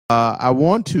I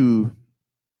want to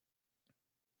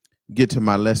get to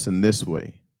my lesson this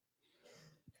way.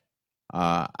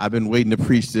 I've been waiting to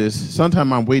preach this.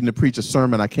 Sometimes I'm waiting to preach a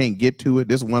sermon. I can't get to it.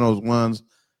 This is one of those ones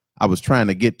I was trying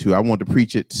to get to. I wanted to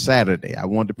preach it Saturday. I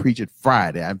wanted to preach it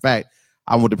Friday. In fact,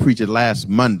 I wanted to preach it last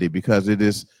Monday because it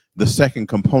is the second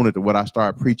component of what I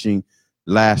started preaching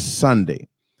last Sunday.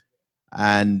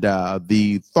 And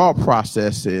the thought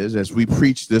process is, as we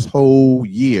preach this whole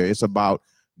year, it's about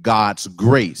God's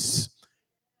grace.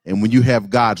 And when you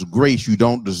have God's grace, you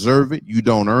don't deserve it, you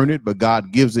don't earn it, but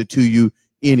God gives it to you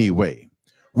anyway.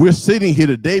 We're sitting here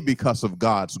today because of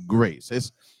God's grace.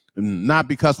 It's not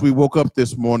because we woke up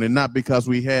this morning, not because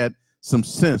we had some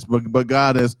sense, but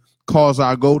God has caused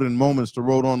our golden moments to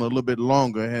roll on a little bit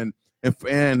longer.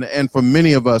 And for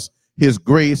many of us, his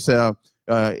grace, in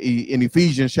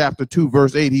Ephesians chapter 2,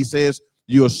 verse 8, he says,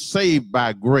 you're saved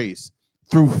by grace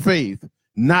through faith,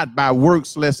 not by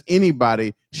works, lest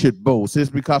anybody should boast. It's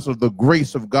because of the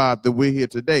grace of God that we're here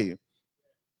today.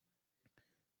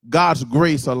 God's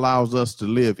grace allows us to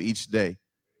live each day.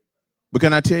 But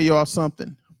can I tell y'all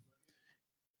something?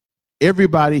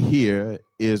 Everybody here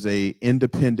is an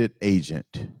independent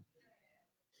agent.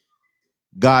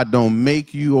 God don't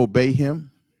make you obey him.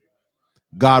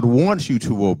 God wants you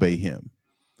to obey him.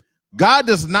 God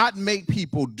does not make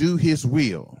people do his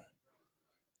will.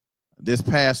 This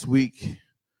past week,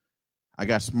 I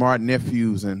got smart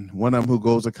nephews, and one of them who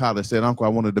goes to college said, Uncle, I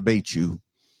want to debate you.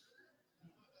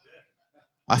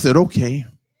 I said, okay.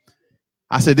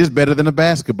 I said, this is better than a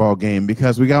basketball game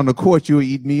because we got on the court, you would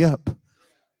eat me up.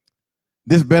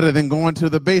 This is better than going to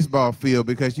the baseball field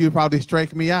because you'd probably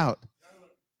strike me out.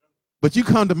 But you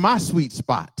come to my sweet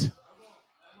spot.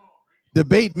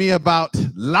 Debate me about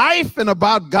life and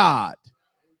about God.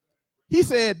 He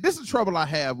said, this is the trouble I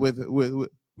have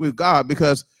with God,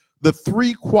 because the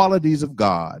three qualities of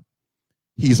God: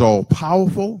 he's all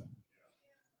powerful,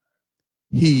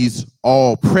 he's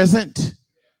all present,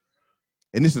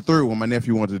 and this is the third one my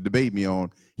nephew wanted to debate me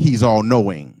on: he's all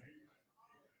knowing.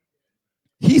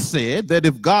 He said that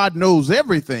if God knows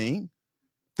everything,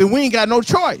 then we ain't got no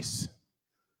choice.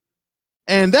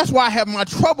 And that's why I have my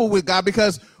trouble with God,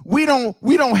 because we don't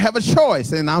have a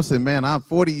choice. And I'm saying, man, I'm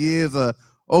 40 years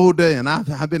older and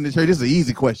I've been to church. This is an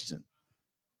easy question.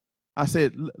 I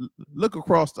said, look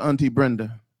across to Auntie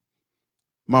Brenda,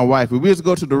 my wife. We used to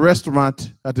go to the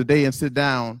restaurant today and sit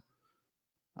down.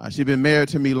 She's been married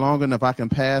to me long enough I can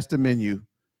pass the menu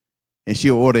and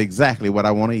she'll order exactly what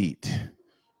I want to eat.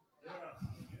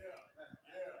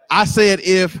 I said,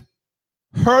 if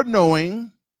her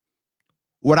knowing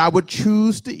what I would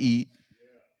choose to eat,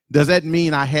 does that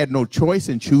mean I had no choice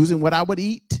in choosing what I would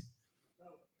eat?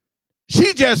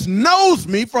 She just knows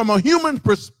me from a human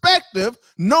perspective,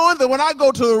 knowing that when I go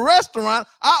to the restaurant,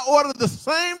 I order the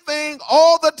same thing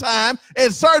all the time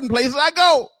at certain places I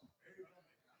go.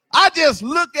 I just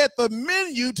look at the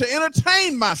menu to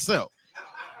entertain myself.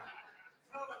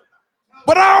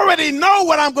 But I already know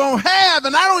what I'm going to have,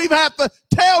 and I don't even have to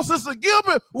tell Sister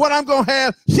Gilbert what I'm going to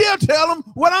have. She'll tell them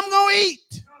what I'm going to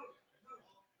eat.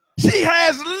 She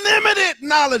has limited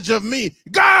knowledge of me.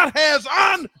 God has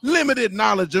unlimited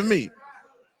knowledge of me.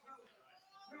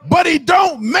 But he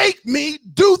don't make me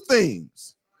do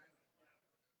things.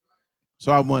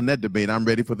 So I won that debate. I'm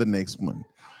ready for the next one.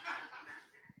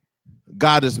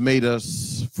 God has made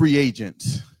us free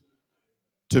agents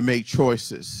to make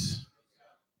choices.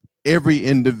 Every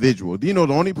individual. Do you know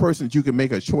the only person that you can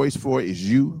make a choice for is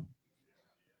you?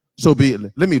 So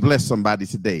let me bless somebody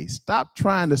today. Stop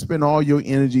trying to spend all your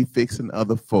energy fixing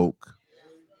other folk.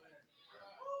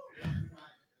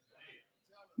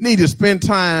 Need to spend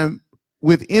time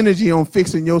with energy on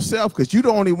fixing yourself, because you're the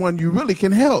only one you really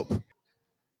can help.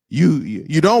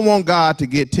 You don't want God to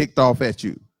get ticked off at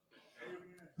you.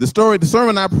 The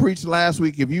sermon I preached last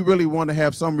week, if you really want to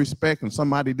have some respect and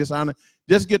somebody dishonor,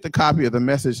 just get the copy of the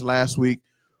message last week.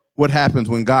 What happens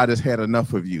when God has had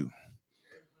enough of you?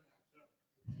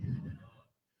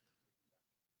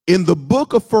 In the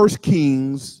book of 1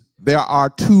 Kings, there are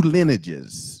two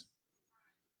lineages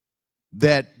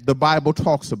that the Bible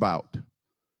talks about.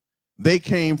 They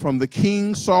came from the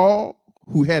King Saul,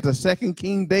 who had the second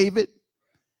King David.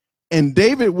 And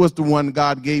David was the one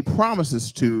God gave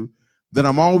promises to, that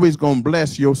I'm always going to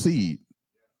bless your seed.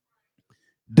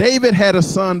 David had a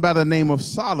son by the name of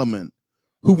Solomon,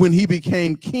 who when he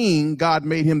became king, God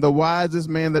made him the wisest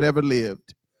man that ever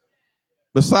lived.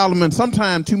 But Solomon,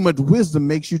 sometimes too much wisdom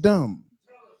makes you dumb,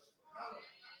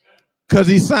 because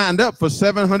he signed up for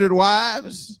 700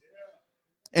 wives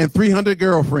and 300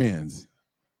 girlfriends.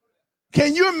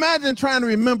 Can you imagine trying to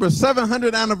remember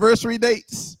 700 anniversary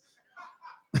dates?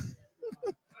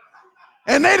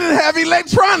 And they didn't have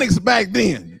electronics back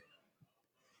then.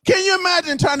 Can you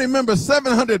imagine trying to remember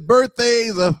 700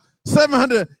 birthdays of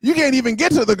 700? You can't even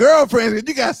get to the girlfriends because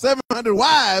you got 700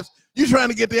 wives. You're trying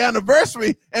to get the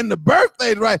anniversary and the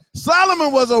birthday right.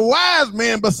 Solomon was a wise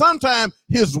man, but sometimes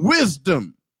his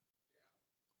wisdom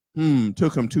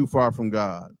took him too far from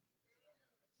God.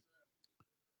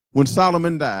 When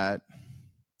Solomon died,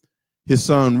 his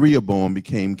son Rehoboam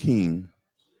became king.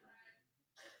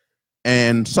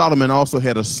 And Solomon also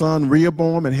had a son,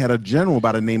 Rehoboam, and had a general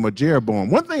by the name of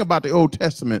Jeroboam. One thing about the Old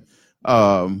Testament,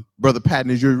 Brother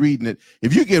Patton, as you're reading it,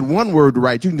 if you get one word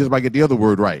right, you can just about get the other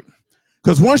word right.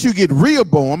 Because once you get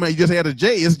Rehoboam and you just add a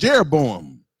J, it's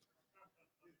Jeroboam.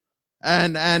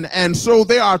 And so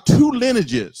there are two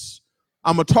lineages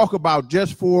I'm going to talk about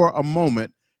just for a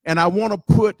moment. And I want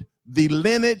to put the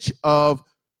lineage of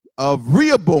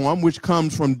Rehoboam, which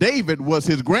comes from David, was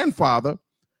his grandfather,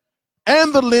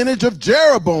 and the lineage of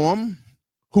Jeroboam,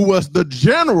 who was the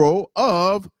general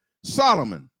of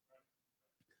Solomon.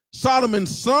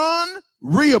 Solomon's son,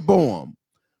 Rehoboam.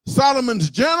 Solomon's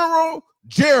general,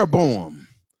 Jeroboam.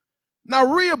 Now,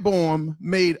 Rehoboam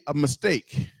made a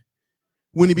mistake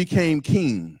when he became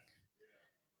king.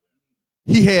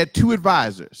 He had two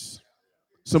advisors,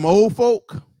 some old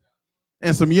folk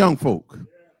and some young folk.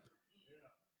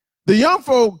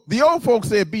 The old folks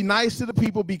said, be nice to the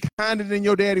people, be kinder than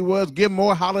your daddy was, give them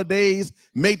more holidays,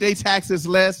 make their taxes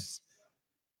less.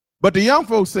 But the young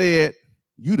folks said,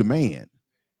 you the man.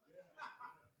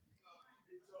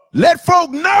 Let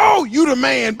folk know you the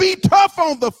man. Be tough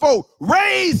on the folk.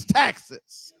 Raise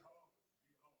taxes.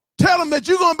 Tell them that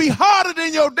you're going to be harder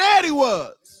than your daddy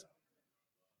was.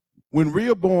 When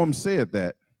Rehoboam said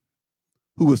that,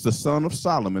 who was the son of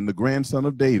Solomon, the grandson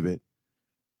of David,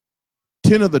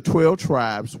 10 of the 12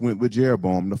 tribes went with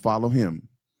Jeroboam to follow him.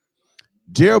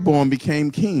 Jeroboam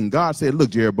became king. God said, look,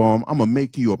 Jeroboam, I'm going to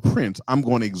make you a prince. I'm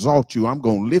going to exalt you. I'm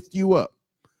going to lift you up.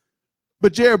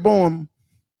 But Jeroboam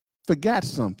forgot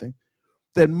something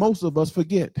that most of us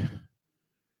forget.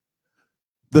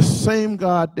 The same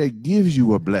God that gives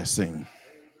you a blessing,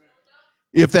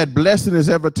 if that blessing is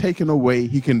ever taken away,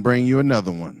 he can bring you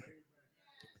another one.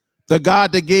 The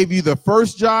God that gave you the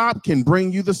first job can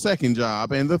bring you the second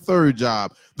job and the third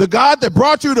job. The God that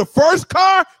brought you the first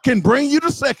car can bring you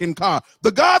the second car.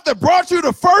 The God that brought you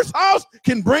the first house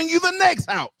can bring you the next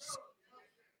house.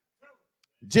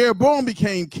 Jeroboam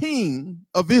became king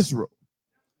of Israel.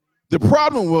 The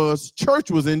problem was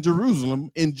church was in Jerusalem,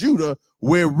 in Judah,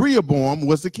 where Rehoboam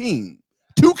was the king.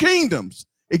 Two kingdoms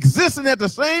existing at the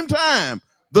same time.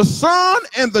 The son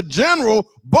and the general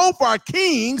both are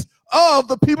kings of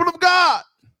the people of God.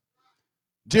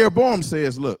 Jeroboam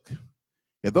says, look,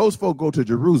 if those folk go to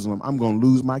Jerusalem, I'm going to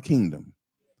lose my kingdom.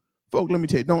 Folk, let me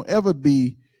tell you, don't ever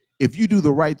be, if you do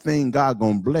the right thing, God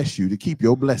going to bless you to keep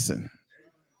your blessing.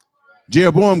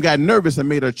 Jeroboam got nervous and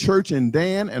made a church in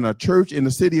Dan and a church in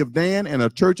the city of Dan and a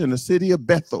church in the city of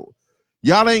Bethel.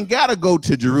 Y'all ain't got to go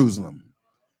to Jerusalem.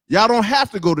 Y'all don't have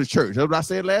to go to church. That's what I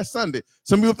said last Sunday.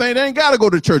 Some people think they ain't got to go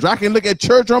to church. I can look at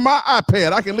church on my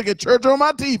iPad. I can look at church on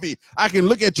my TV. I can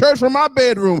look at church from my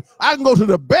bedroom. I can go to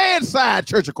the bedside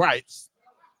Church of Christ.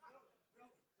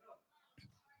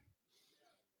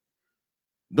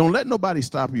 Don't let nobody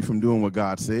stop you from doing what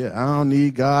God said. I don't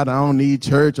need God. I don't need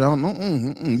church. I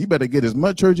don't. You better get as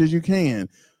much church as you can.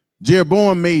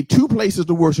 Jeroboam made two places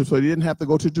to worship so he didn't have to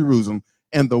go to Jerusalem.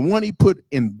 And the one he put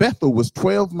in Bethel was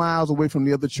 12 miles away from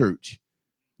the other church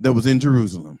that was in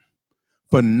Jerusalem.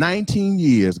 For 19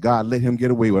 years, God let him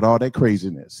get away with all that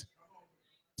craziness.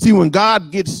 See, when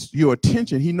God gets your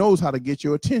attention, he knows how to get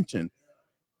your attention.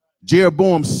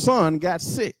 Jeroboam's son got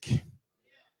sick.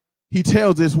 He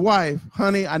tells his wife,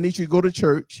 honey, I need you to go to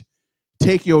church.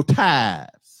 Take your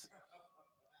tithes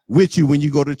with you when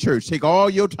you go to church. Take all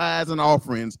your tithes and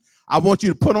offerings. I want you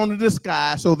to put on the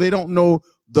disguise so they don't know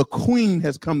the queen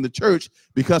has come to church,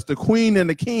 because the queen and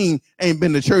the king ain't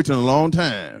been to church in a long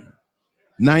time,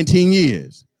 19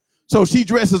 years. So she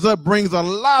dresses up, brings a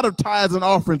lot of tithes and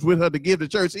offerings with her to give to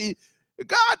church.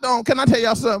 God don't, can I tell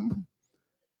y'all something?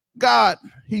 God,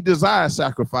 he desires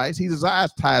sacrifice. He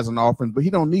desires tithes and offerings, but he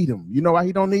don't need them. You know why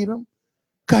he don't need them?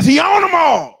 Because he owns them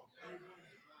all.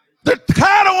 The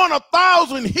cattle on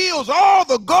 1,000 hills, all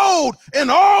the gold and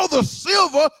all the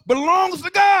silver belongs to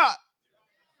God.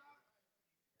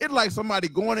 It's like somebody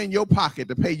going in your pocket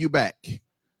to pay you back.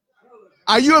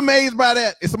 Are you amazed by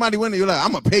that? If somebody went in, you're like,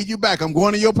 I'm going to pay you back. I'm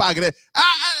going in your pocket.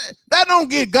 That don't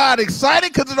get God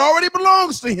excited because it already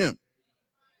belongs to him.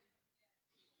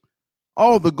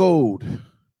 All the gold.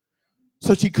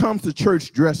 So she comes to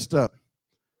church dressed up.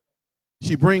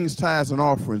 She brings tithes and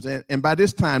offerings. And by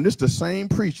this time, this is the same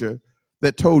preacher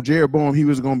that told Jeroboam he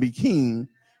was going to be king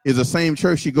is the same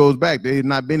church she goes back. They had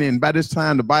not been in. By this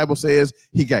time, the Bible says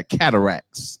he got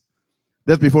cataracts.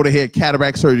 That's before they had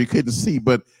cataract surgery, couldn't see.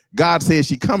 But God says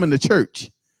she come in the church.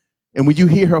 And when you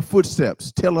hear her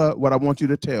footsteps, tell her what I want you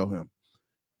to tell him.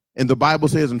 And the Bible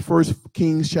says in 1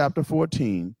 Kings chapter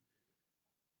 14,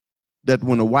 that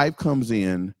when a wife comes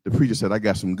in, the preacher said, I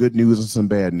got some good news and some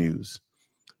bad news.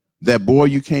 That boy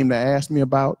you came to ask me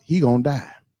about, he gonna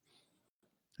die.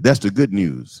 That's the good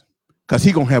news. Because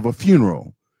he gonna have a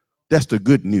funeral. That's the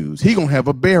good news. He gonna have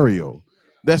a burial.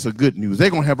 That's the good news. They're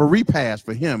gonna have a repast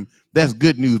for him. That's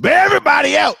good news. But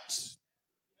everybody else,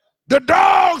 the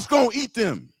dogs gonna eat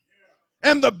them.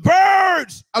 And the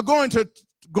birds are going to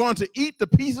eat the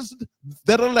pieces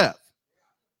that are left.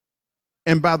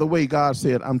 And by the way, God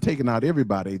said, I'm taking out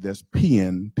everybody that's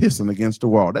pissing against the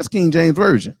wall. That's King James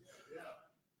Version.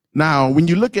 Now, when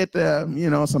you look at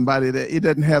somebody that it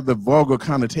doesn't have the vulgar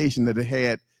connotation that it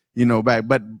had, back,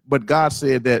 but God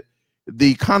said that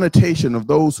the connotation of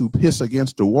those who piss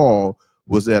against the wall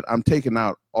was that I'm taking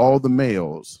out all the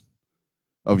males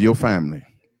of your family.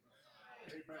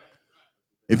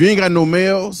 If you ain't got no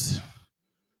males,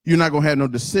 you're not going to have no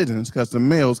descendants because the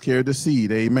males carry the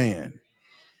seed. Amen.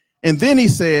 And then he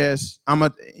says,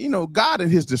 God in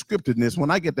his descriptiveness, when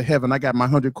I get to heaven, I got my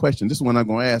 100 questions. This is when I'm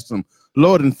going to ask them.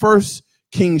 Lord, in 1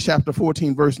 Kings chapter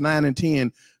 14, verse 9 and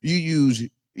 10, you use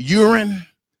urine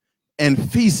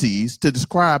and feces to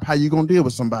describe how you're going to deal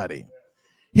with somebody.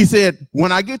 He said,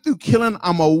 when I get through killing,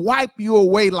 I'm going to wipe you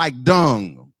away like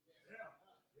dung.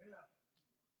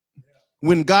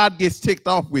 When God gets ticked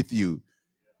off with you,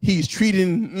 he's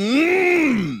treating,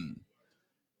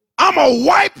 I'm going to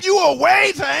wipe you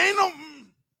away to ain't no.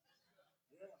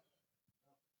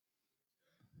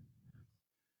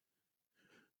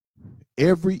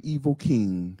 Every evil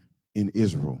king in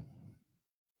Israel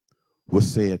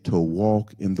was said to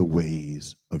walk in the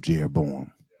ways of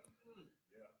Jeroboam.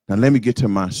 Now, let me get to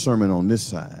my sermon on this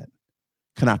side.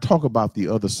 Can I talk about the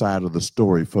other side of the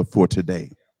story for today?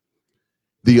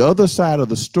 The other side of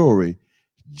the story,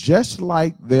 just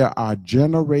like there are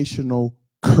generational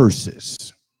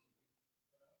curses.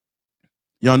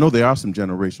 Y'all know there are some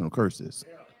generational curses.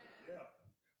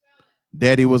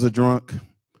 Daddy was a drunk.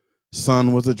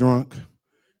 Son was a drunk.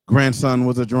 Grandson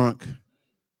was a drunk.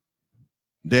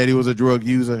 Daddy was a drug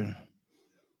user.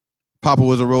 Papa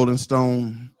was a Rolling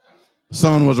Stone.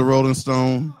 Son was a Rolling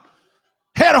Stone.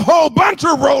 Had a whole bunch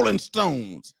of Rolling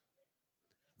Stones.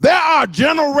 There are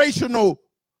generational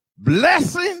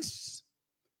blessings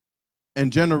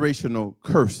and generational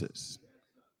curses.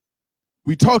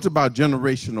 We talked about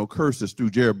generational curses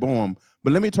through Jeroboam,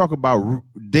 but let me talk about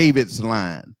David's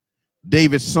line.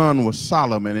 David's son was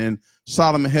Solomon, and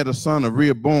Solomon had a son of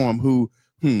Rehoboam who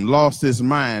lost his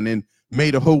mind and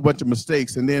made a whole bunch of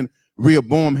mistakes. And then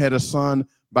Rehoboam had a son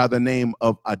by the name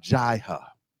of Ajijah.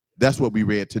 That's what we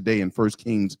read today in 1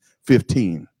 Kings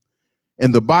 15.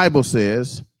 And the Bible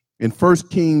says in 1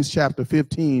 Kings chapter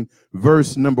 15,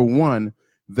 verse number 1,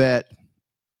 that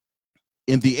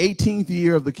in the 18th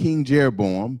year of the king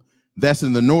Jeroboam, that's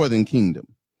in the northern kingdom.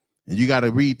 And you got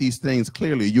to read these things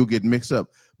clearly, you'll get mixed up.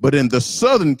 But in the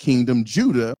southern kingdom,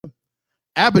 Judah,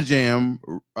 Abijam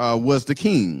was the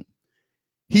king.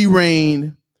 He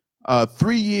reigned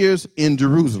 3 years in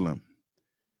Jerusalem.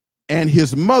 And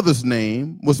his mother's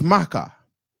name was Maacah,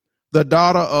 the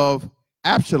daughter of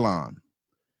Absalom.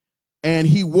 And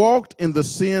he walked in the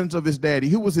sins of his daddy.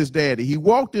 Who was his daddy? He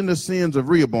walked in the sins of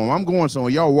Rehoboam. I'm going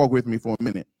somewhere. Y'all walk with me for a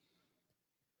minute.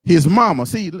 His mama.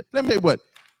 See, let me tell you what.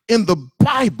 In the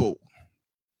Bible,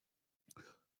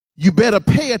 you better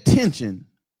pay attention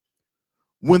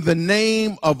when the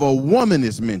name of a woman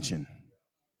is mentioned.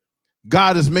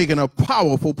 God is making a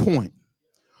powerful point.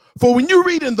 For when you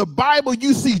read in the Bible,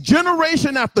 you see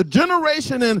generation after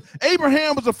generation, and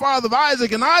Abraham was the father of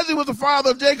Isaac, and Isaac was the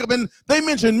father of Jacob, and they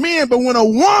mention men, but when a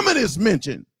woman is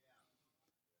mentioned,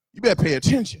 you better pay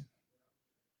attention.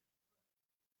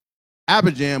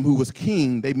 Abijam, who was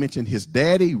king, they mentioned his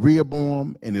daddy,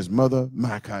 Rehoboam, and his mother,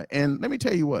 Maacah. And let me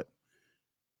tell you what.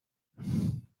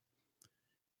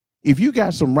 If you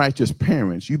got some righteous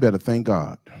parents, you better thank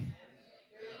God.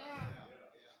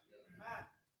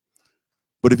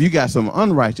 But if you got some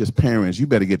unrighteous parents, you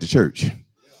better get to church.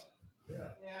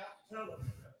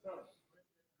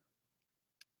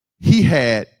 He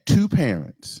had two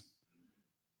parents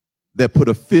that put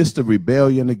a fist of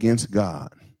rebellion against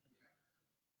God.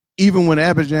 Even when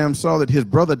Abijam saw that his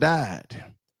brother died,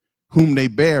 whom they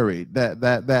buried,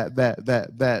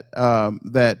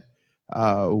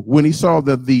 when he saw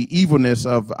the evilness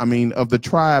of the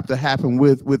tribe that happened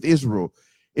with Israel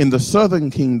in the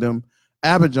southern kingdom,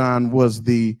 Abijam was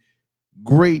the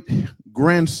great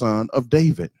grandson of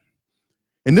David.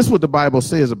 And this is what the Bible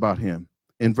says about him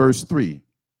in verse 3.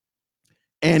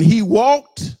 And he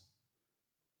walked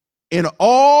in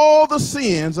all the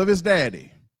sins of his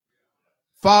daddy.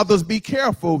 Fathers, be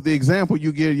careful of the example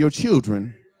you give your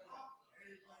children.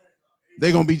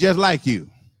 They're going to be just like you.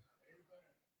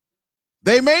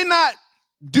 They may not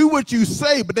do what you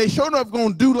say, but they sure enough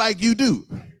going to do like you do.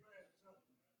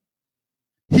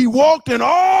 He walked in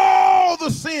all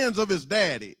the sins of his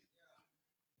daddy.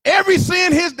 Every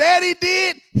sin his daddy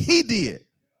did, he did.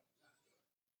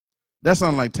 That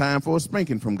sounds like time for a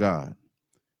spanking from God.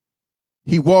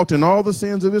 He walked in all the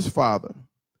sins of his father,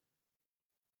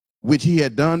 which he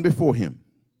had done before him.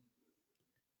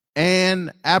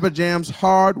 And Abijam's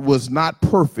heart was not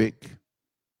perfect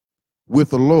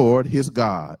with the Lord his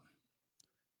God,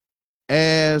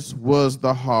 as was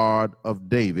the heart of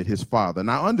David, his father.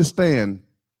 Now understand,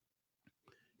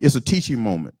 it's a teaching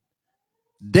moment.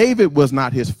 David was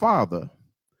not his father.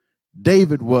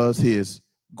 David was his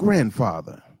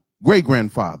grandfather,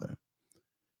 great-grandfather.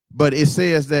 But it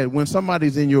says that when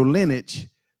somebody's in your lineage,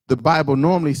 the Bible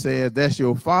normally says that's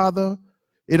your father.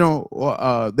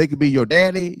 They could be your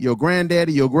daddy, your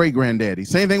granddaddy, your great-granddaddy.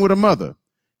 Same thing with a mother,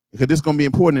 because this is going to be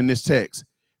important in this text.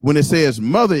 When it says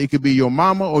mother, it could be your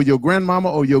mama or your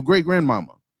grandmama or your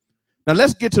great-grandmama. Now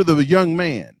let's get to the young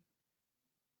man.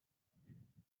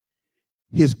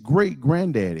 His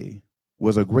great-granddaddy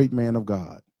was a great man of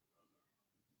God.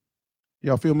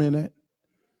 Y'all feel me in that?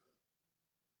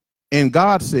 And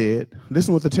God said,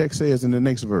 listen what the text says in the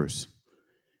next verse.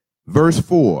 Verse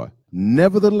 4,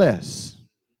 nevertheless,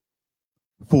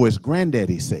 for his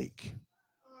granddaddy's sake.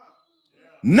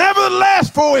 Nevertheless,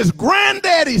 for his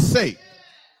granddaddy's sake.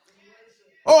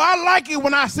 Oh, I like it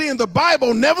when I see in the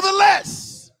Bible,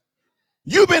 nevertheless.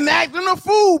 You've been acting a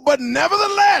fool, but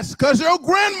nevertheless, because your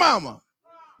grandmama.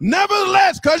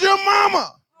 Nevertheless, because your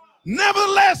mama.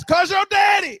 Nevertheless, because your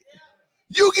daddy.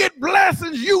 You get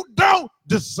blessings you don't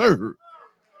deserve.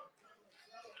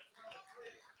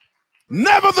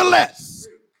 Nevertheless.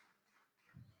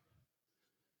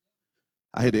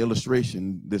 I had the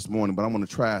illustration this morning, but I'm going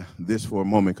to try this for a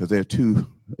moment because there are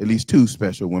at least two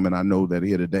special women I know that are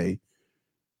here today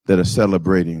that are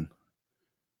celebrating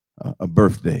a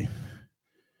birthday.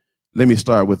 Let me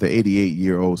start with the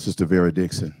 88-year-old Sister Vera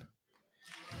Dixon.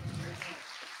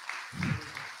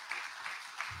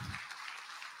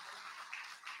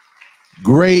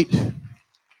 Great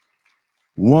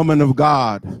woman of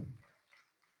God.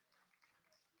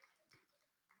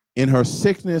 In her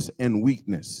sickness and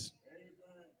weakness,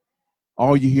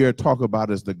 all you hear talk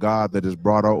about is the God that has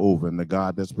brought her over and the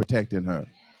God that's protecting her.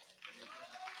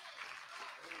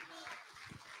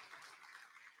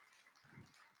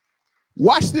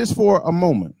 Watch this for a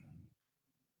moment.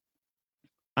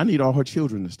 I need all her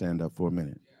children to stand up for a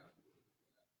minute.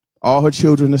 All her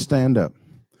children to stand up.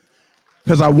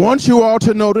 Because I want you all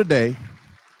to know today,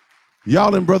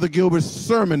 y'all in Brother Gilbert's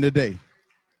sermon today.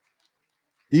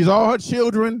 These are all her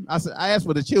children. I asked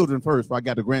for the children first before I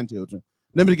got the grandchildren.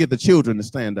 Let me get the children to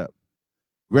stand up.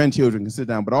 Grandchildren can sit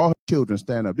down, but all her children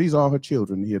stand up. These are all her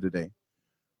children here today.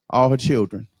 All her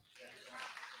children.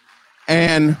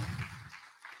 And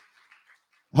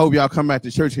hope y'all come back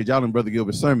to church because y'all in Brother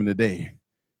Gilbert's sermon today.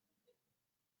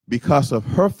 Because of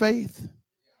her faith,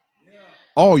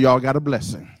 all y'all got a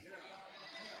blessing.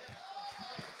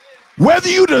 Whether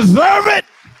you deserve it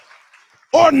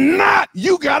or not,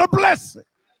 you got a blessing.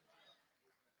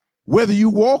 Whether you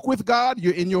walk with God,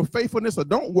 you're in your faithfulness, or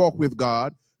don't walk with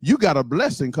God, you got a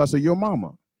blessing because of your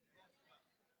mama.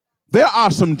 There are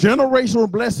some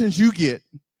generational blessings you get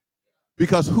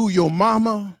because who your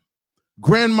mama,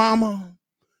 grandmama,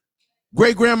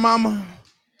 great-grandmama,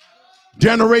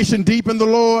 generation deep in the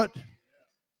Lord,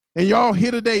 and y'all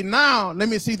here today. Now, let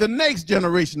me see the next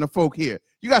generation of folk here.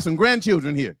 You got some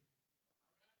grandchildren here.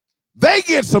 They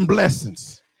get some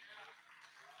blessings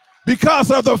because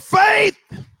of the faith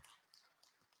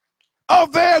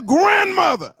of their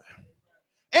grandmother.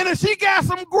 And if she got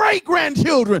some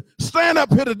great-grandchildren, stand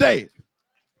up here today.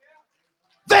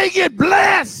 They get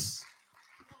blessed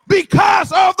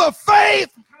because of the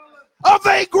faith of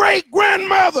their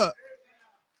great-grandmother.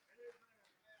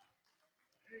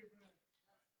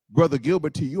 Brother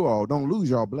Gilbert, to you all, don't lose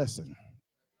your blessing.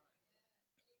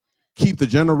 Keep the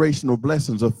generational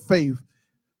blessings of faith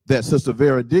that Sister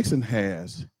Vera Dixon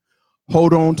has.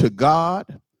 Hold on to God.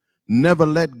 Never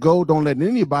let go. Don't let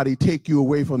anybody take you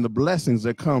away from the blessings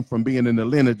that come from being in the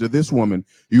lineage of this woman.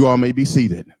 You all may be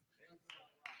seated.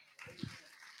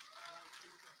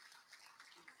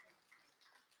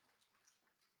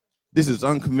 This is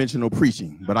unconventional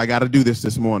preaching, but I got to do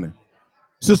this morning.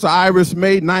 Sister Iris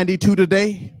May, 92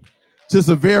 today.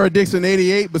 Sister Vera Dixon,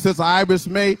 88. But Sister Iris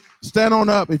May, stand on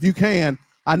up if you can.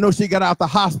 I know she got out the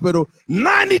hospital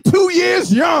 92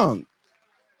 years young.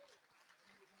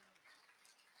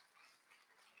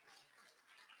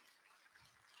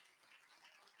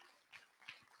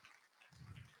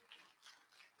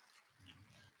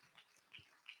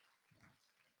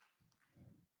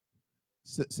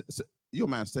 You don't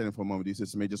mind standing for a moment,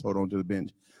 Sister May? Just hold on to the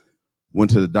bench.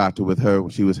 Went to the doctor with her when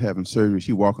she was having surgery.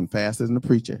 She walking faster than the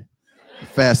preacher,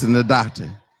 faster than the doctor.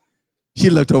 She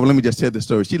looked over. Let me just tell the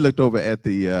story. She looked over at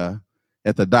the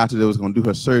doctor that was going to do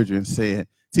her surgery and said,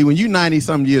 "See, when you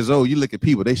 90-something years old, you look at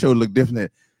people. They sure look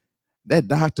different. That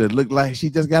doctor looked like she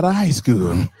just got out of high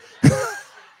school."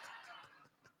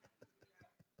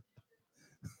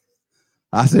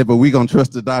 I said, "But we're going to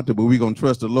trust the doctor, but we're going to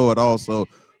trust the Lord also."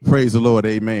 Praise the Lord.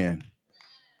 Amen.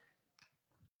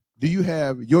 Do you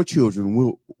have your children?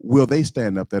 Will they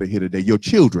stand up that are here today? Your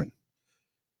children.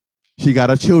 She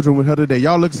got her children with her today.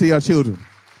 Y'all look, see her children.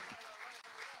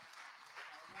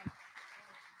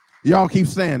 Y'all keep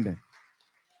standing.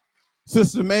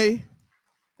 Sister May,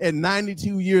 at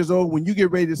 92 years old, when you get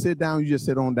ready to sit down, you just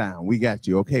sit on down. We got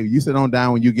you, okay? You sit on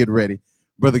down when you get ready.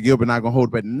 Brother Gilbert not going to hold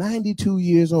it, but 92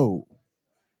 years old.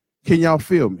 Can y'all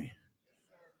feel me?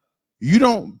 You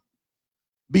don't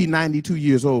be 92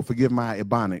 years old, forgive my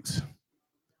ebonics,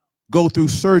 go through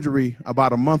surgery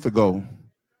about a month ago.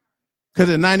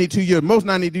 Because at 92 years, most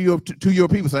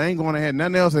 92-year-old people say, I ain't going to have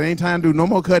nothing else. It ain't time to do no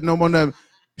more cutting, no more nothing.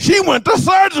 She went to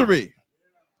surgery.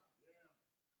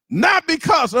 Not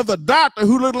because of the doctor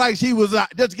who looked like she was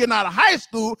just getting out of high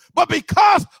school, but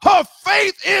because her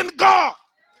faith in God.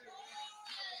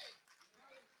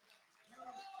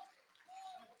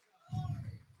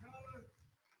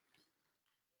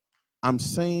 I'm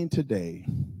saying today,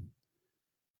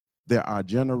 there are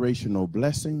generational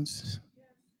blessings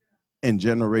and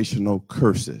generational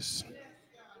curses.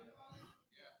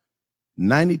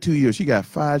 92 years, she got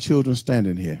 5 children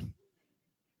standing here.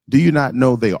 Do you not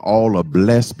know they all are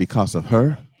blessed because of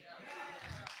her?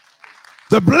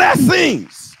 The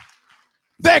blessings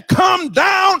that come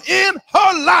down in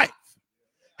her life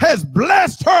has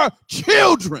blessed her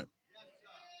children.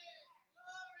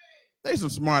 They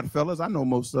some smart fellas. I know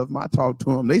most of them. I talk to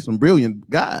them. They some brilliant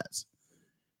guys.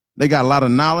 They got a lot of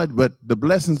knowledge, but the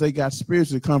blessings they got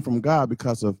spiritually come from God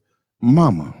because of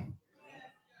mama.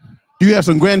 Do you have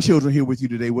some grandchildren here with you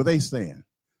today? Will they stand?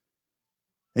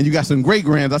 And you got some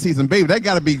great-grands. I see some babies. They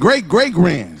got to be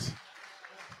great-great-grands.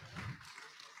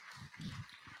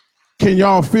 Can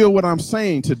y'all feel what I'm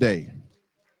saying today?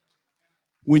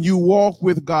 When you walk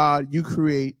with God, you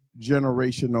create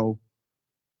generational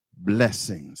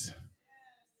blessings.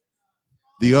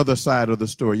 The other side of the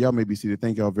story. Y'all may be seated.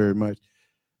 Thank y'all very much.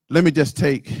 Let me just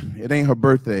take, it ain't her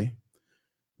birthday,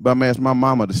 but I'm going to ask my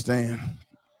mama to stand.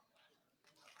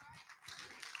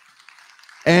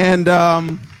 And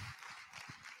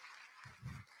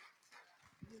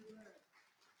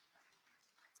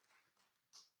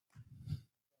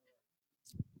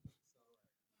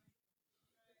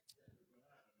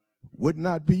would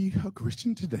not be a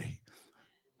Christian today.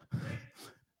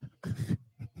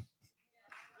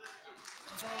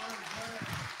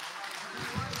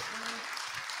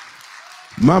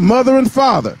 My mother and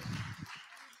father.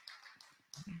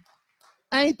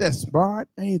 I ain't that smart.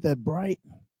 I ain't that bright.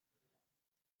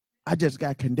 I just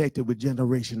got connected with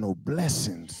generational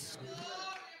blessings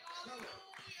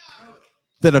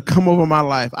that have come over my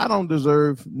life. I don't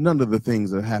deserve none of the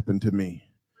things that happened to me.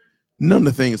 None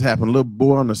of the things happened. A little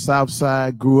boy on the south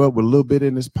side grew up with a little bit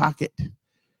in his pocket.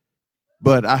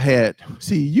 But I had,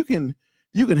 see, you can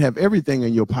have everything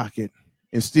in your pocket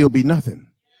and still be nothing.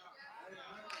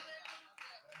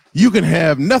 You can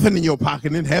have nothing in your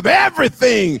pocket and have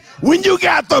everything when you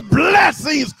got the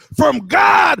blessings from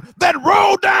God that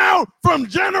roll down from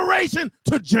generation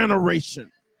to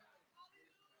generation.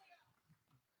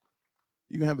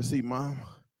 You can have a seat, Mom.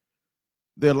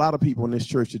 There are a lot of people in this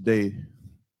church today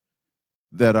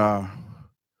that are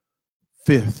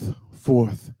 5th,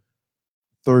 4th,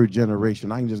 3rd generation.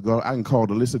 I can call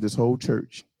the list of this whole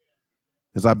church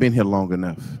because I've been here long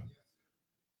enough.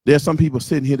 There's some people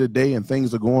sitting here today and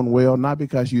things are going well, not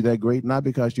because you're that great, not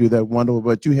because you're that wonderful,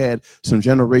 but you had some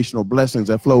generational blessings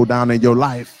that flowed down in your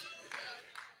life.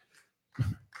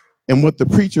 And what the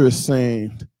preacher is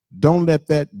saying, don't let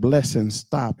that blessing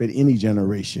stop at any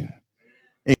generation.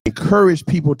 Encourage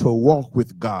people to walk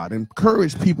with God.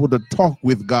 Encourage people to talk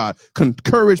with God.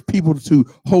 Encourage people to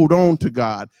hold on to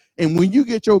God. And when you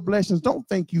get your blessings, don't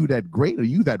think you that great or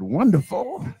you that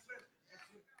wonderful.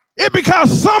 It's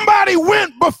because somebody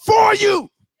went before you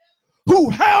who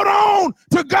held on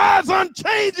to God's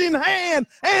unchanging hand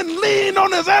and leaned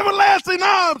on his everlasting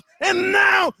arms, and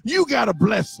now you got a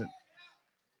blessing.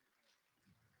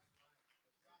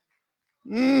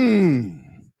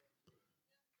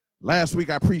 Last week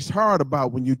I preached hard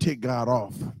about when you take God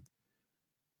off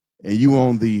and you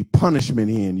on the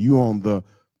punishment end, you on the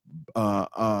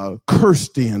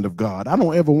cursed end of God. I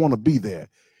don't ever want to be there.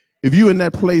 If you in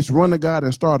that place, run to God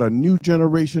and start a new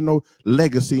generational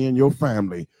legacy in your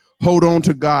family. Hold on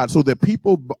to God so that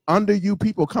people under you,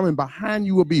 people coming behind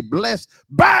you will be blessed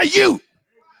by you.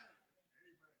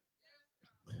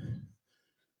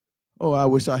 Oh, I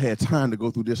wish I had time to go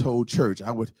through this whole church.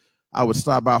 I would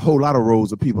stop by a whole lot of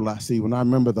rows of people I see when I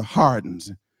remember the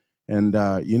Hardens. And,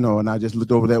 and I just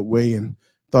looked over that way and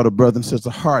thought of Brother and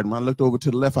Sister Harden. When I looked over to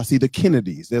the left, I see the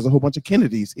Kennedys. There's a whole bunch of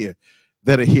Kennedys here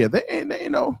that are here.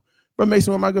 Brother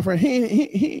Mason, my good friend,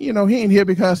 he ain't here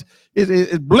because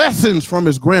it's blessings from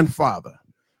his grandfather.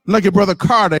 Look at Brother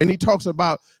Carter, and he talks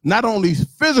about not only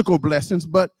physical blessings,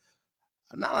 but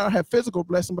not I have physical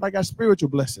blessings, but I got spiritual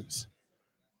blessings.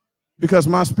 Because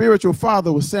my spiritual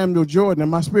father was Samuel Jordan,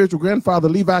 and my spiritual grandfather,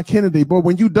 Levi Kennedy. Boy,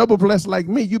 when you double blessed like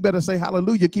me, you better say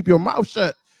hallelujah, keep your mouth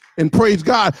shut, and praise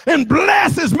God, and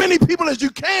bless as many people as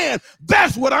you can.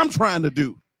 That's what I'm trying to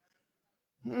do.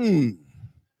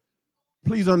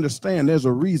 Please understand, there's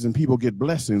a reason people get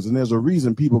blessings, and there's a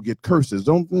reason people get curses.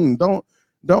 God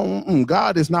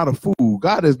is not a fool.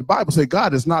 The Bible says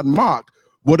God is not mocked.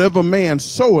 Whatever man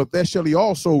soweth, that shall he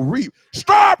also reap.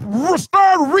 Start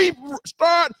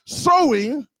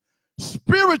sowing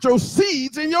spiritual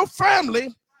seeds in your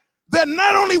family that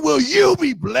not only will you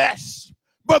be blessed,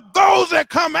 but those that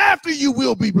come after you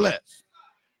will be blessed.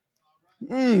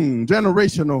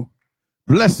 Generational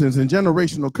blessings and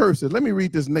generational curses. Let me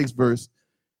read this next verse.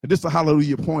 This is a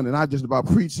hallelujah point, and I just about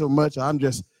preach so much. I'm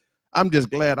just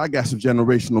glad I got some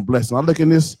generational blessings. I look in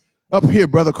this up here,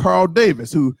 Brother Carl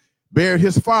Davis, who buried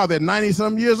his father at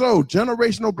 90-some years old.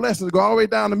 Generational blessings go all the way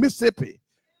down to Mississippi.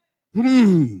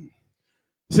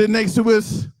 Sit next to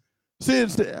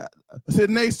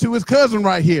his cousin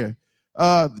right here.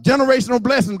 Generational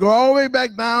blessings go all the way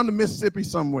back down to Mississippi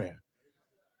somewhere.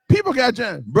 People got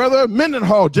Brother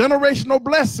Mendenhall, generational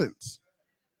blessings.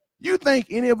 You think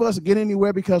any of us get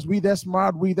anywhere because we that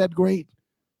smart, we that great?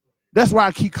 That's why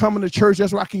I keep coming to church.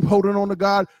 That's why I keep holding on to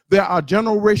God. There are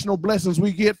generational blessings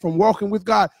we get from walking with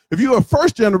God. If you're a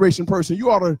first generation person, you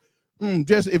ought to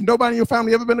if nobody in your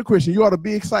family ever been a Christian, you ought to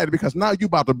be excited because now you're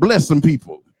about to bless some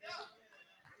people.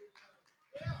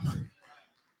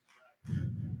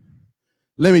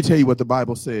 Let me tell you what the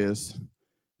Bible says,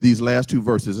 these last two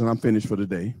verses, and I'm finished for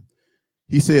today.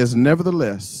 He says,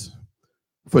 nevertheless,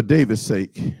 for David's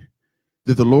sake,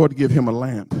 did the Lord give him a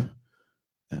lamp.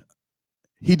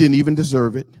 He didn't even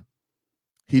deserve it.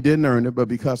 He didn't earn it, but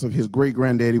because of his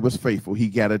great-granddaddy was faithful, he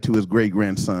got it to his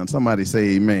great-grandson. Somebody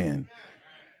say amen.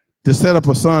 To set up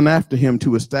a son after him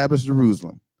to establish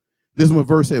Jerusalem. This is what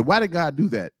verse said. Why did God do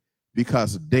that?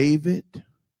 Because David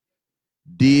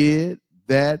did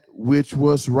that which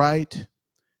was right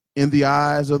in the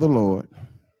eyes of the Lord.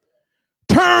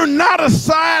 Turn not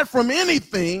aside from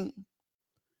anything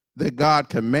that God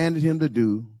commanded him to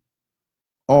do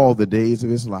all the days of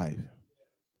his life,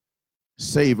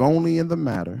 save only in the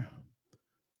matter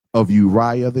of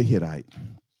Uriah the Hittite.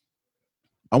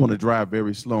 I want to drive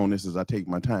very slow on this as I take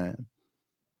my time.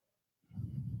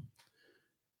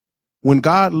 When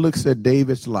God looks at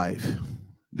David's life,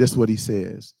 this is what he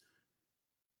says.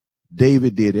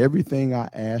 David did everything I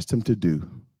asked him to do,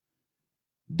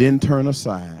 didn't turn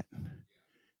aside.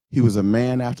 He was a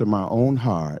man after my own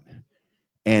heart,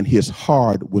 and his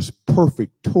heart was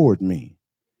perfect toward me.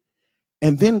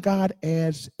 And then God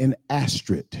adds an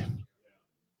asterisk.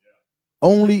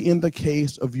 Only in the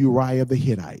case of Uriah the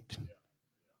Hittite.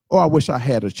 Oh, I wish I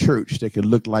had a church that could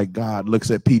look like God looks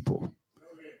at people.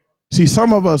 See,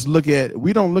 some of us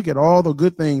we don't look at all the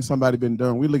good things somebody been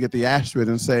doing. We look at the asterisk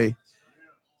and say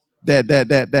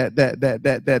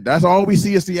that's all we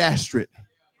see is the asterisk.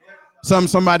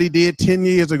 Somebody did 10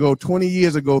 years ago, 20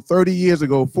 years ago, 30 years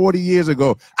ago, 40 years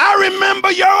ago. I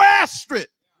remember your asterisk.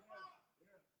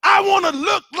 I want to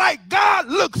look like God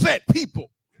looks at people.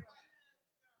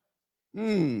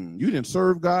 You didn't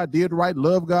serve God, did right,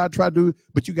 love God, try to do,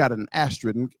 but you got an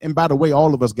asterisk. And by the way,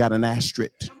 all of us got an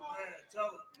asterisk.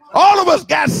 All of us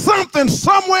got something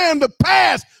somewhere in the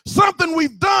past, something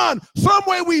we've done,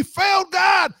 somewhere we failed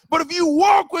God. But if you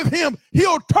walk with him,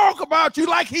 he'll talk about you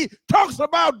like he talks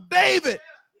about David.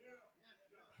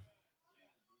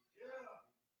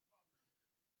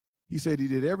 He said he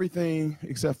did everything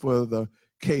except for the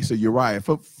case of Uriah.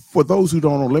 For those who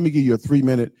don't know, let me give you a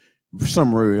 3-minute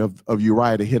summary of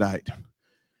Uriah the Hittite.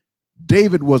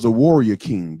 David was a warrior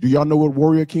king. Do y'all know what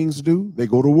warrior kings do? They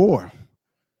go to war.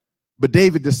 But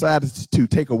David decided to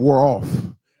take a war off,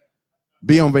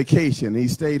 be on vacation. He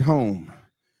stayed home.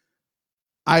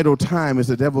 Idle time is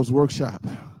the devil's workshop.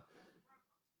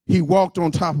 He walked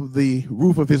on top of the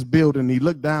roof of his building. He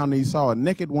looked down and he saw a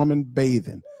naked woman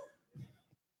bathing.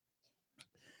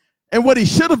 And what he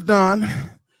should have done,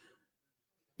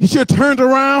 he should have turned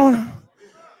around,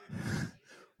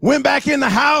 went back in the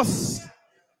house,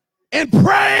 and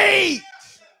prayed.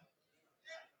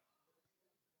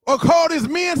 Or called his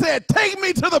men and said, take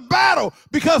me to the battle,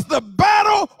 because the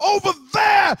battle over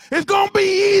there is going to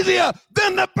be easier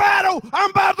than the battle I'm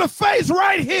about to face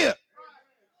right here.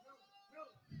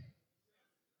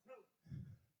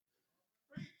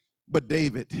 But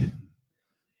David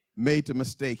made the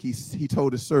mistake. He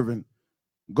told his servant,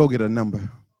 go get a number.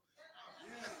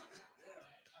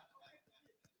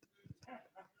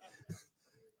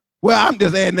 Well, I'm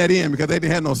just adding that in because they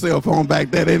didn't have no cell phone back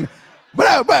then.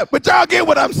 But y'all get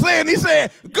what I'm saying. He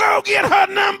said, go get her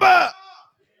number.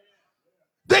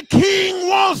 The king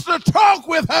wants to talk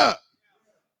with her.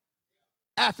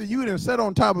 After you done sat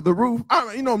on top of the roof.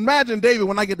 Imagine David,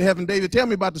 when I get to heaven, David, tell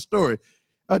me about the story.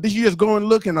 Did you just go and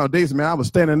look? And David, man, I was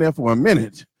standing there for a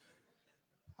minute.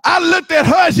 I looked at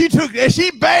her,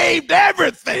 she bathed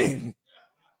everything.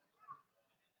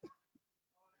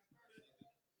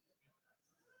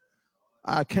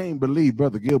 I can't believe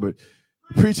Brother Gilbert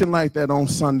preaching like that on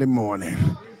Sunday morning.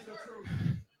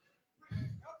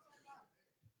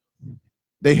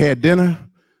 They had dinner.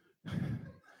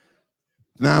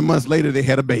 9 months later, they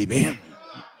had a baby.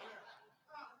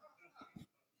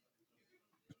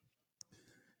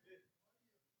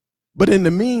 But in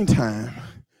the meantime,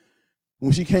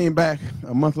 when she came back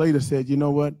a month later, said, you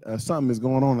know what, something is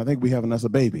going on. I think we're having us a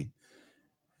baby.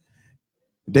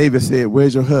 David said,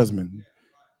 where's your husband?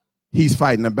 He's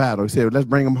fighting a battle. He said, let's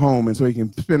bring him home and so he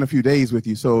can spend a few days with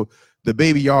you. So the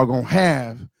baby y'all gonna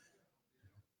have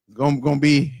gonna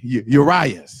be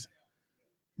Uriah's.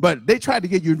 But they tried to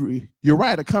get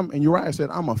Uriah to come, and Uriah said,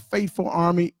 I'm a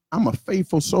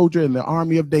faithful soldier in the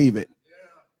army of David.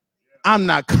 I'm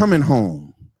not coming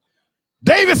home.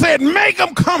 David said, make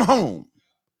him come home.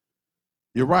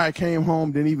 Uriah came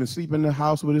home, didn't even sleep in the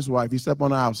house with his wife. He slept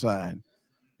on the outside.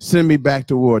 Send me back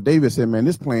to war. David said, man,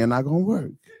 this plan not gonna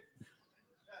work.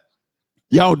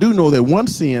 Y'all do know that one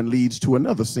sin leads to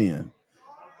another sin.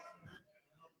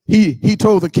 He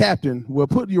told the captain, well,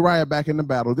 put Uriah back in the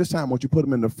battle. This time I want you to put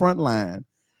him in the front line.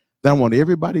 Then I want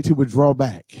everybody to withdraw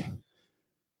back.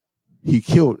 He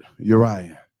killed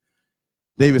Uriah.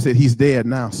 David said, he's dead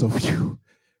now. So phew,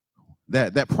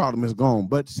 that problem is gone.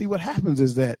 But see, what happens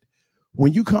is that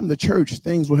when you come to church,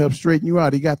 things will help straighten you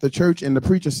out. He got the church, and the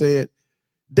preacher said,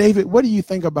 David, what do you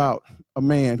think about a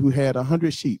man who had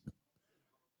 100 sheep?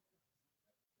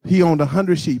 He owned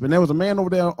 100 sheep, and there was a man over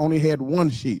there only had 1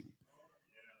 sheep.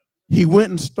 He went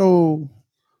and stole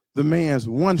the man's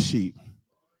 1 sheep,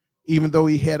 even though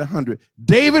he had 100.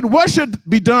 David, what should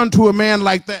be done to a man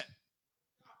like that?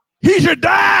 He should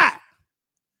die.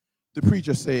 The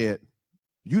preacher said,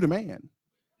 you the man.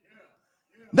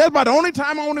 That's about the only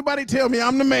time anybody tell me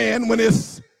I'm the man,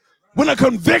 when a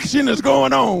conviction is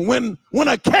going on, when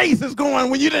a case is going,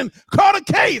 when you didn't caught a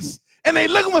case and they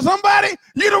looking for somebody,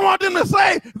 you don't want them to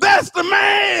say, that's the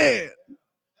man.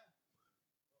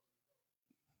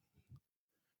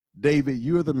 David,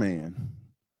 you're the man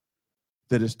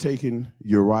that has taken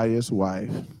Uriah's wife,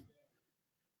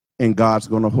 and God's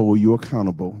going to hold you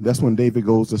accountable. That's when David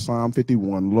goes to Psalm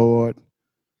 51.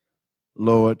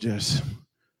 Lord, just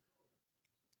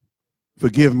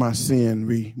forgive my sin,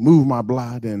 remove my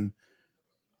blood. And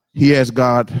he asked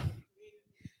God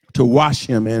to wash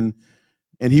him, and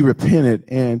he repented.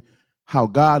 And how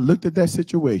God looked at that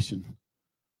situation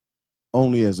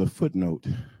only as a footnote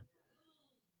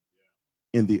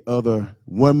in the other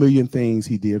 1 million things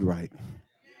he did right.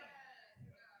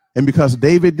 And because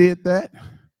David did that,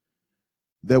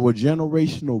 there were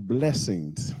generational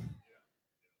blessings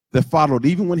that followed,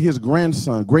 even when his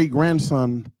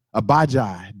great-grandson,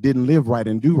 Abijah, didn't live right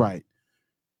and do right.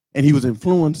 And he was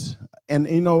influenced,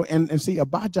 and see,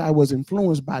 Abijah was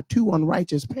influenced by 2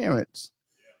 unrighteous parents.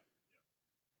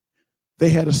 They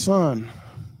had a son,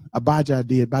 Abijah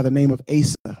did, by the name of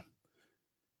Asa.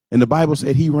 And the Bible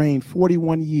said he reigned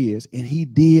 41 years, and he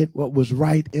did what was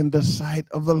right in the sight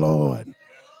of the Lord.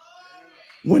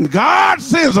 When God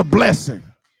sends a blessing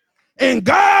and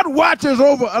God watches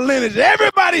over a lineage,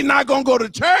 everybody not going to go to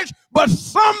church, but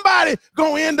somebody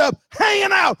going to end up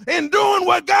hanging out and doing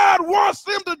what God wants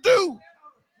them to do.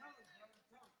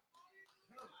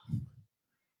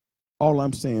 All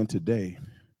I'm saying today,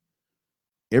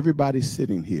 everybody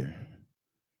sitting here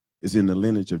is in the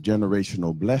lineage of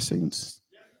generational blessings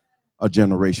or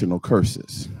generational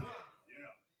curses.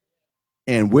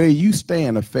 And where you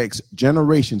stand affects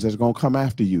generations that's going to come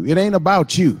after you. It ain't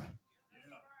about you.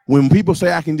 When people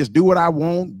say I can just do what I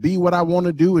want, be what I want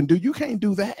to do and do, you can't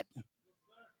do that.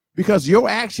 Because your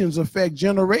actions affect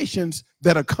generations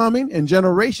that are coming and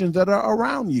generations that are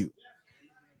around you.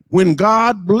 When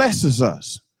God blesses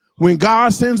us, when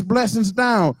God sends blessings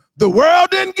down, the world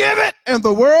didn't give it and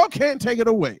the world can't take it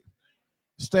away.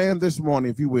 Stand this morning,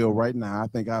 if you will, right now. I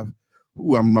think I'm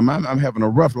having a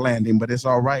rough landing, but it's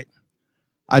all right.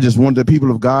 I just want the people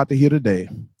of God to hear today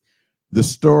the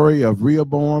story of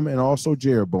Rehoboam and also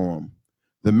Jeroboam.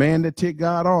 The man that ticked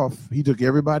God off, he took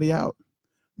everybody out.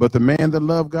 But the man that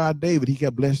loved God, David, he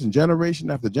kept blessing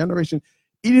generation after generation.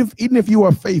 Even if you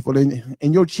are faithful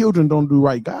and your children don't do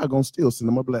right, God going to still send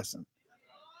them a blessing.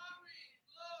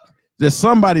 There's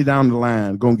somebody down the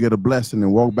line going to get a blessing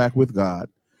and walk back with God.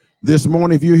 This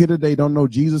morning, if you're here today, don't know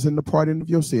Jesus and the pardon of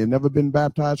your sin, never been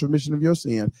baptized for remission of your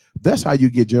sin, that's how you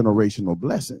get generational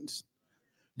blessings.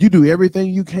 You do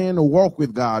everything you can to walk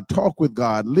with God, talk with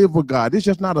God, live with God. It's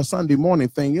just not a Sunday morning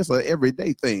thing. It's an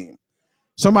everyday thing.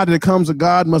 Somebody that comes to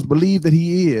God must believe that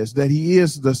he is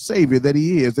the Savior, that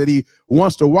he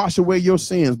wants to wash away your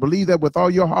sins. Believe that with all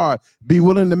your heart. Be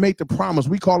willing to make the promise.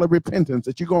 We call it repentance,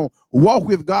 that you're going to walk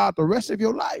with God the rest of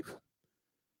your life.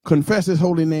 Confess his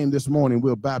holy name this morning.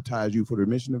 We'll baptize you for the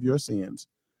remission of your sins.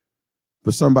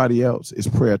 For somebody else, it's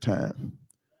prayer time.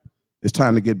 It's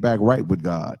time to get back right with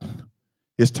God.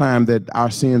 It's time that our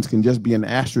sins can just be an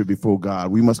asterisk before God.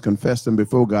 We must confess them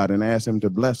before God and ask him to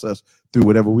bless us through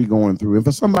whatever we're going through. And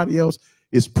for somebody else,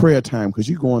 it's prayer time because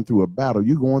you're going through a battle.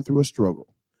 You're going through a struggle.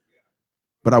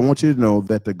 But I want you to know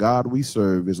that the God we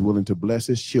serve is willing to bless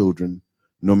his children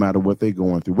no matter what they're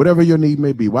going through. Whatever your need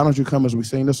may be, why don't you come as we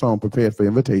sing the song, Prepared for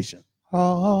Invitation.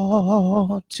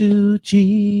 All to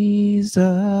Jesus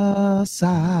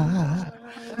I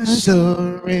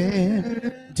surrender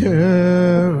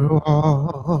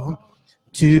all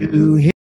to him.